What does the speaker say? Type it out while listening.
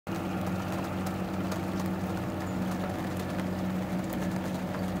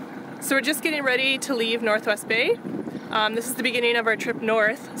So we're just getting ready to leave Northwest Bay. This is the beginning of our trip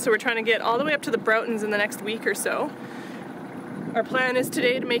north, so we're trying to get all the way up to the Broughtons in the next week or so. Our plan is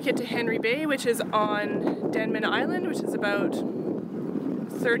today to make it to Henry Bay, which is on Denman Island, which is about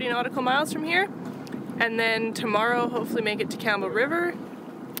 30 nautical miles from here. And then tomorrow, hopefully make it to Campbell River,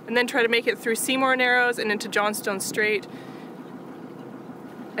 and then try to make it through Seymore Narrows and into Johnstone Strait,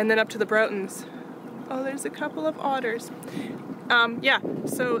 and then up to the Broughtons. Oh, there's a couple of otters. Yeah,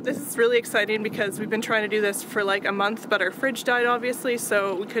 so this is really exciting because we've been trying to do this for like a month, but our fridge died obviously,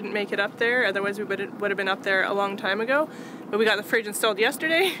 so we couldn't make it up there. Otherwise we would have been up there a long time ago. But we got the fridge installed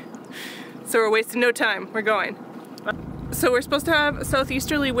yesterday, so we're wasting no time. We're going. So we're supposed to have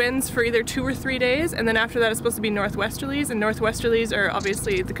southeasterly winds for either 2 or 3 days, and then after that it's supposed to be northwesterlies, and northwesterlies are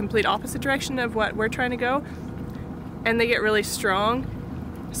obviously the complete opposite direction of what we're trying to go, and they get really strong.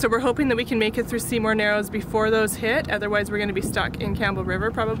 So we're hoping that we can make it through Seymore Narrows before those hit, otherwise we're going to be stuck in Campbell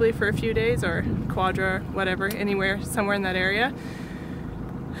River probably for a few days, or Quadra, whatever, anywhere, somewhere in that area.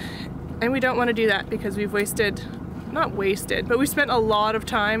 And we don't want to do that because we've not wasted, but we spent a lot of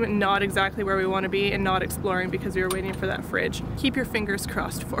time not exactly where we want to be and not exploring because we were waiting for that fridge. Keep your fingers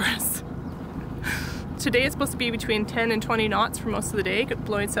crossed for us. Today it's supposed to be between 10 and 20 knots for most of the day,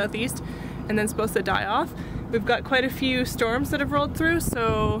 blowing southeast, and then supposed to die off. We've got quite a few storms that have rolled through,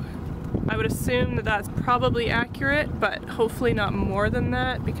 so I would assume that that's probably accurate, but hopefully not more than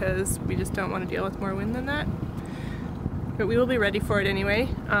that because we just don't want to deal with more wind than that. But we will be ready for it anyway.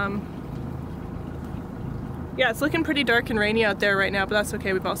 Yeah, it's looking pretty dark and rainy out there right now, but that's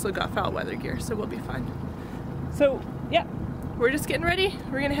okay. We've also got foul weather gear, so we'll be fine. So yeah, we're just getting ready.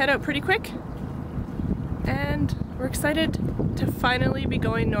 We're gonna head out pretty quick, and we're excited to finally be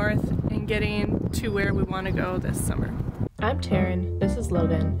going north and getting to where we want to go this summer. I'm Taryn, this is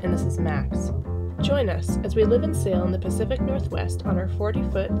Logan, and this is Max. Join us as we live and sail in the Pacific Northwest on our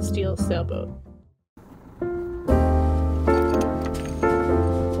 40-foot steel sailboat.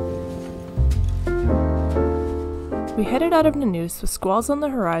 We headed out of Nanoose with squalls on the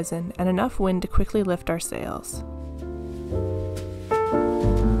horizon and enough wind to quickly lift our sails.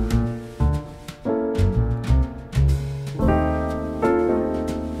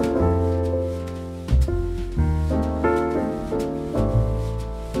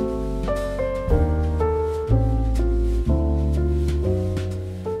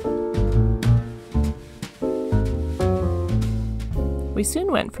 We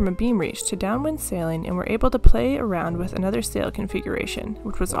soon went from a beam reach to downwind sailing and were able to play around with another sail configuration,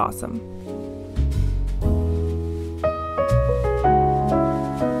 which was awesome.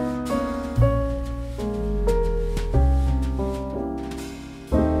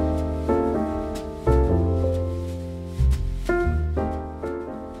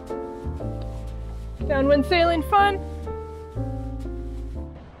 Downwind sailing fun!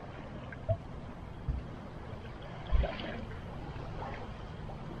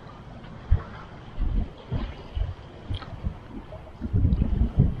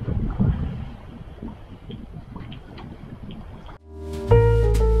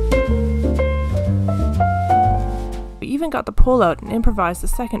 We even got the pole out and improvised a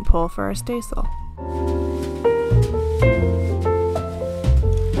second pole for our staysail.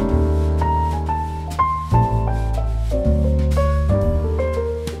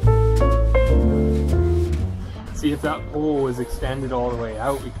 See, if that pole was extended all the way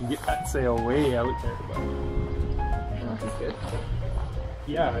out, we can get that sail way out there. But that's good.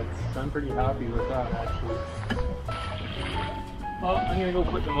 Yeah, I'm pretty happy with that actually. Well, I'm gonna go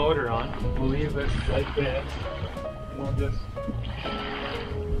put the motor on. We'll leave this like this, and we'll just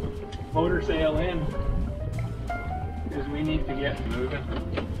motor sail in because we need to get moving.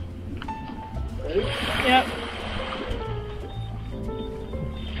 Ready? Yep.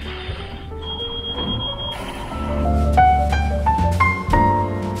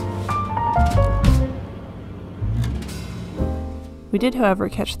 We did, however,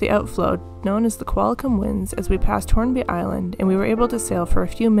 catch the outflow known as the Qualicum winds as we passed Hornby Island, and we were able to sail for a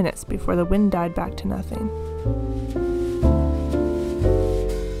few minutes before the wind died back to nothing.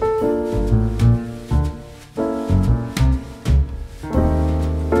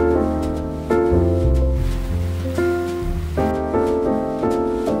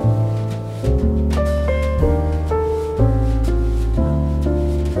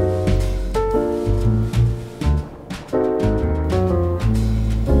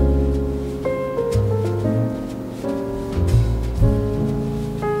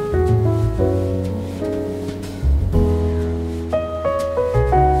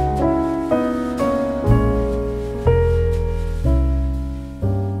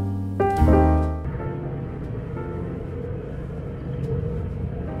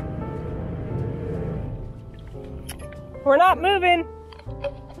 We're not moving.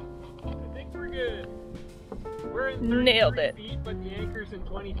 I think we're good. We're in Nailed it. feet, but the anchor's in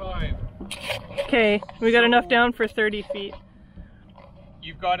 25. Okay, we got enough down for 30 feet.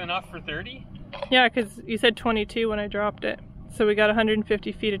 You've got enough for 30? Yeah, because you said 22 when I dropped it. So we got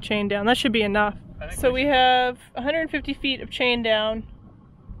 150 feet of chain down. That should be enough. So we have 150 feet of chain down,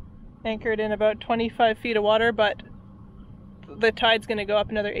 anchored in about 25 feet of water, but the tide's going to go up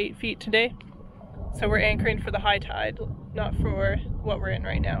another 8 feet today. So we're anchoring for the high tide, not for what we're in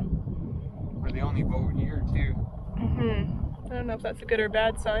right now. We're the only boat here too. I don't know if that's a good or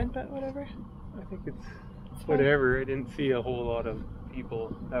bad sign, but whatever. I think it's whatever. I didn't see a whole lot of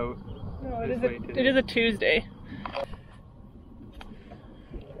people out. No, it is a Tuesday.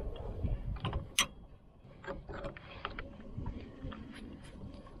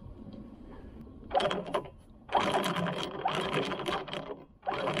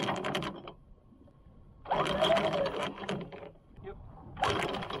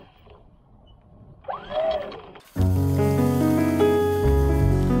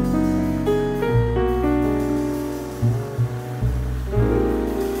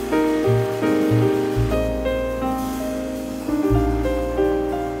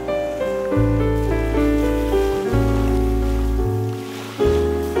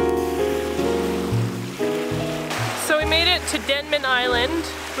 To Denman Island,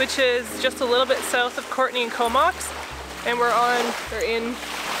 which is just a little bit south of Courtenay and Comox, and we're in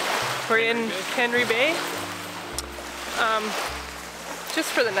Henry Bay, just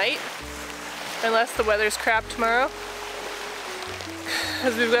for the night, unless the weather's crap tomorrow,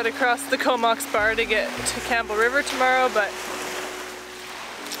 because we've got to cross the Comox bar to get to Campbell River tomorrow. But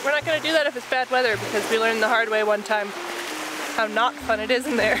we're not going to do that if it's bad weather, because we learned the hard way one time how not fun it is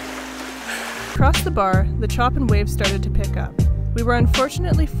in there. Across the bar, the chop and waves started to pick up. We were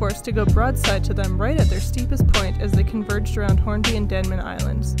unfortunately forced to go broadside to them right at their steepest point as they converged around Hornby and Denman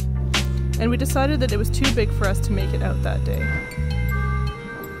Islands. And we decided that it was too big for us to make it out that day.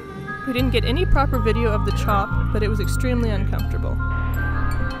 We didn't get any proper video of the chop, but it was extremely uncomfortable.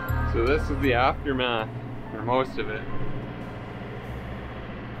 So this is the aftermath, or most of it.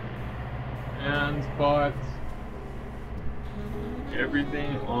 And spots.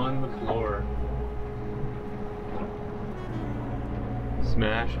 Everything on the floor.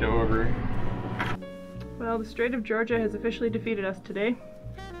 Smashed over. Well, the Strait of Georgia has officially defeated us today.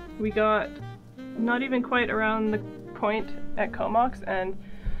 We got not even quite around the point at Comox and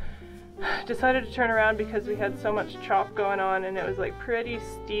decided to turn around because we had so much chop going on, and it was like pretty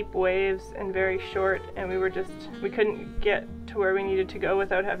steep waves and very short, and we couldn't get to where we needed to go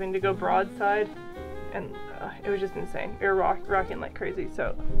without having to go broadside, and it was just insane. We were rocking like crazy.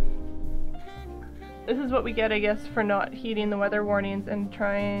 So this is what we get, I guess, for not heeding the weather warnings and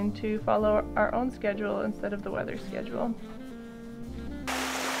trying to follow our own schedule instead of the weather schedule.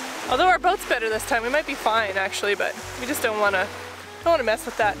 Although our boat's better this time, we might be fine actually, but we just don't want to mess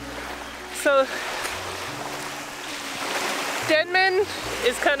with that. So Denman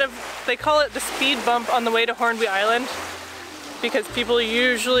is kind of, they call it the speed bump on the way to Hornby Island, because people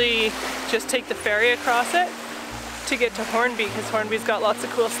usually just take the ferry across it to get to Hornby, because Hornby's got lots of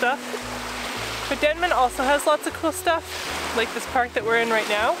cool stuff. But Denman also has lots of cool stuff, like this park that we're in right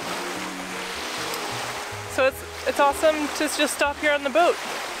now. So it's awesome to just stop here on the boat,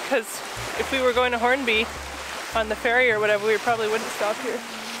 because if we were going to Hornby on the ferry or whatever, we probably wouldn't stop here.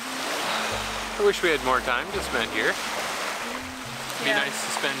 I wish we had more time to spend here. It'd be nice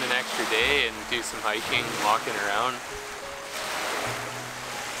to spend an extra day and do some hiking, walking around.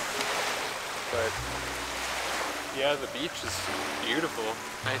 But yeah, the beach is beautiful.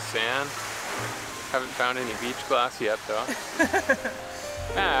 Nice sand. Haven't found any beach glass yet though.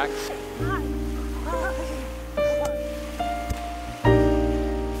 Max. Hi.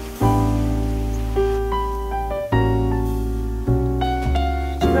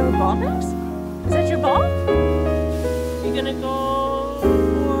 Do you have a ball, Max? Is that your ball? You gonna go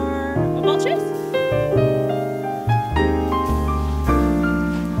for a ball chase?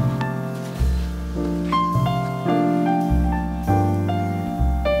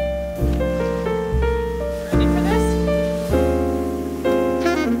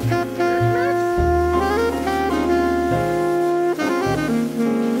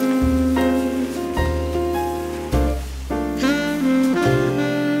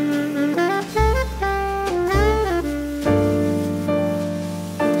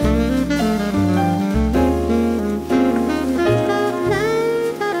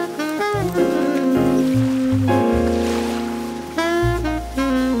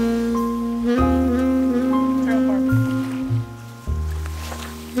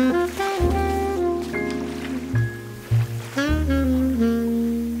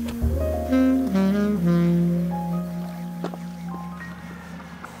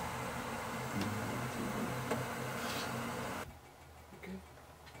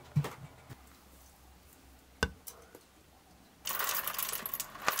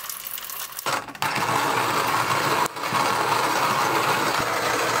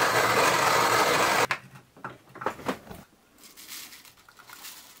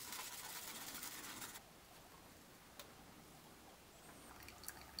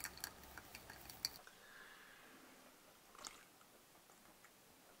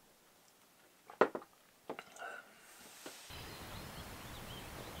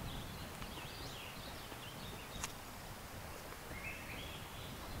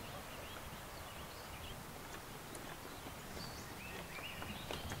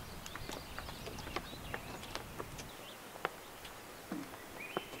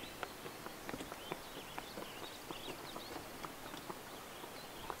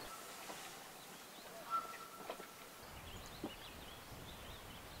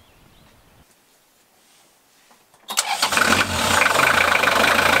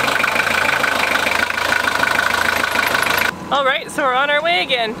 so we're on our way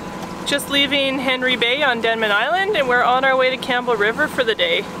again. Just leaving Henry Bay on Denman Island, and we're on our way to Campbell River for the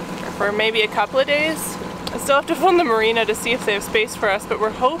day, or for maybe a couple of days. I still have to phone the marina to see if they have space for us, but we're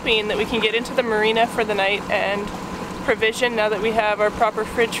hoping that we can get into the marina for the night and provision now that we have our proper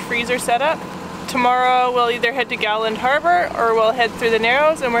fridge freezer set up. Tomorrow we'll either head to Gowland Harbor or we'll head through the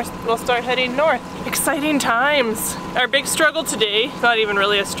Narrows, and we'll start heading north. Exciting times! Our big struggle today, not even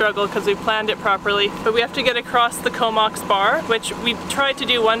really a struggle because we planned it properly, but we have to get across the Comox Bar, which we tried to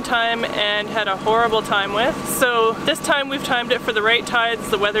do one time and had a horrible time with. So this time we've timed it for the right tides,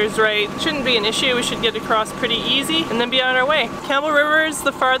 the weather's right. Shouldn't be an issue, we should get across pretty easy and then be on our way. Campbell River is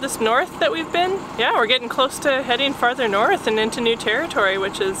the farthest north that we've been. Yeah, we're getting close to heading farther north and into new territory,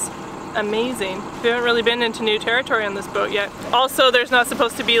 which is amazing. We haven't really been into new territory on this boat yet. Also, there's not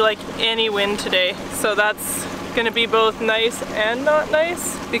supposed to be like any wind today, so that's gonna be both nice and not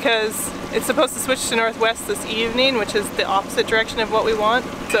nice because it's supposed to switch to northwest this evening, which is the opposite direction of what we want.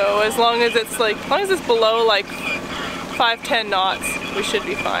 So as long as it's below like 5-10 knots, we should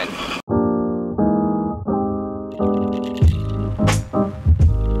be fine.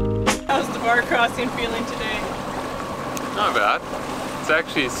 How's the bar crossing feeling today? Not bad. It's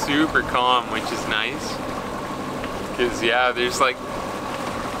actually super calm, which is nice. Because yeah, there's like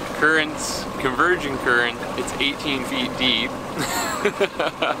currents, converging current, it's 18 feet deep.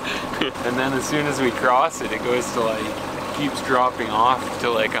 And then as soon as we cross it, it goes to like, keeps dropping off to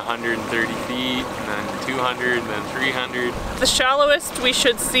like 130 feet, and then 200, and then 300. The shallowest we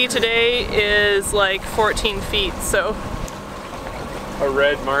should see today is like 14 feet, so. A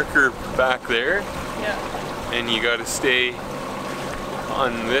red marker back there. Yeah. And you gotta stay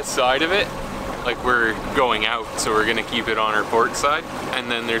on this side of it, like we're going out, so we're gonna keep it on our port side.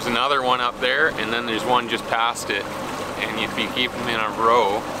 And then there's another one up there, and then there's one just past it. And if you keep them in a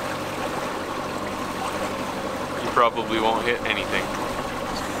row, you probably won't hit anything.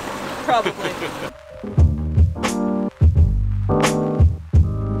 Probably.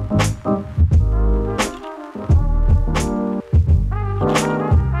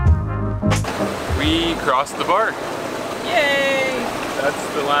 We crossed the bar. Yay!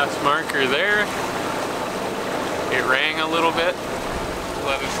 That's the last marker there. It rang a little bit.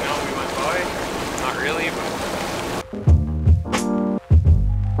 Let us know we went by. Not really, but...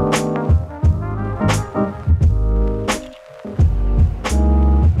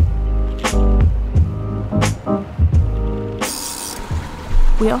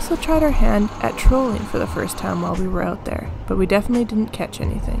 We also tried our hand at trolling for the first time while we were out there, but we definitely didn't catch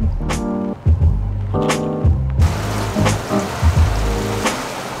anything.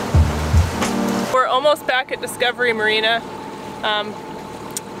 We're almost back at Discovery Marina.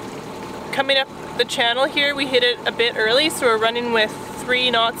 Coming up the channel here, we hit it a bit early, so we're running with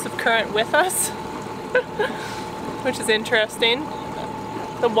 3 knots of current with us, which is interesting.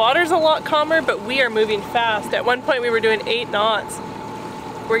 The water's a lot calmer, but we are moving fast. At one point we were doing 8 knots.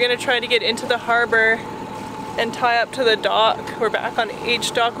 We're gonna try to get into the harbor and tie up to the dock. We're back on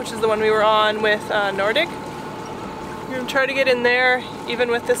H dock, which is the one we were on with Nordic. We're gonna try to get in there even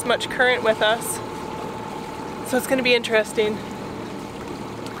with this much current with us. So it's gonna be interesting.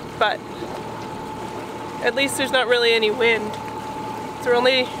 But at least there's not really any wind. So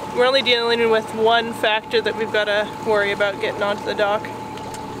we're only dealing with one factor that we've gotta worry about getting onto the dock.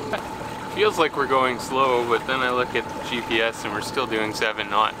 Feels like we're going slow, but then I look at GPS and we're still doing 7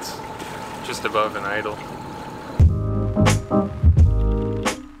 knots, just above an idle.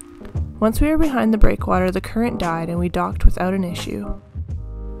 Once we were behind the breakwater, the current died and we docked without an issue.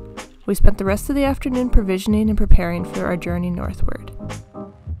 We spent the rest of the afternoon provisioning and preparing for our journey northward.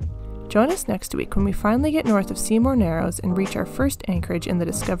 Join us next week when we finally get north of Seymore Narrows and reach our first anchorage in the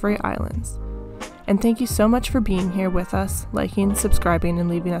Discovery Islands. And thank you so much for being here with us, liking, subscribing, and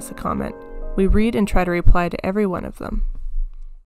leaving us a comment. We read and try to reply to every one of them.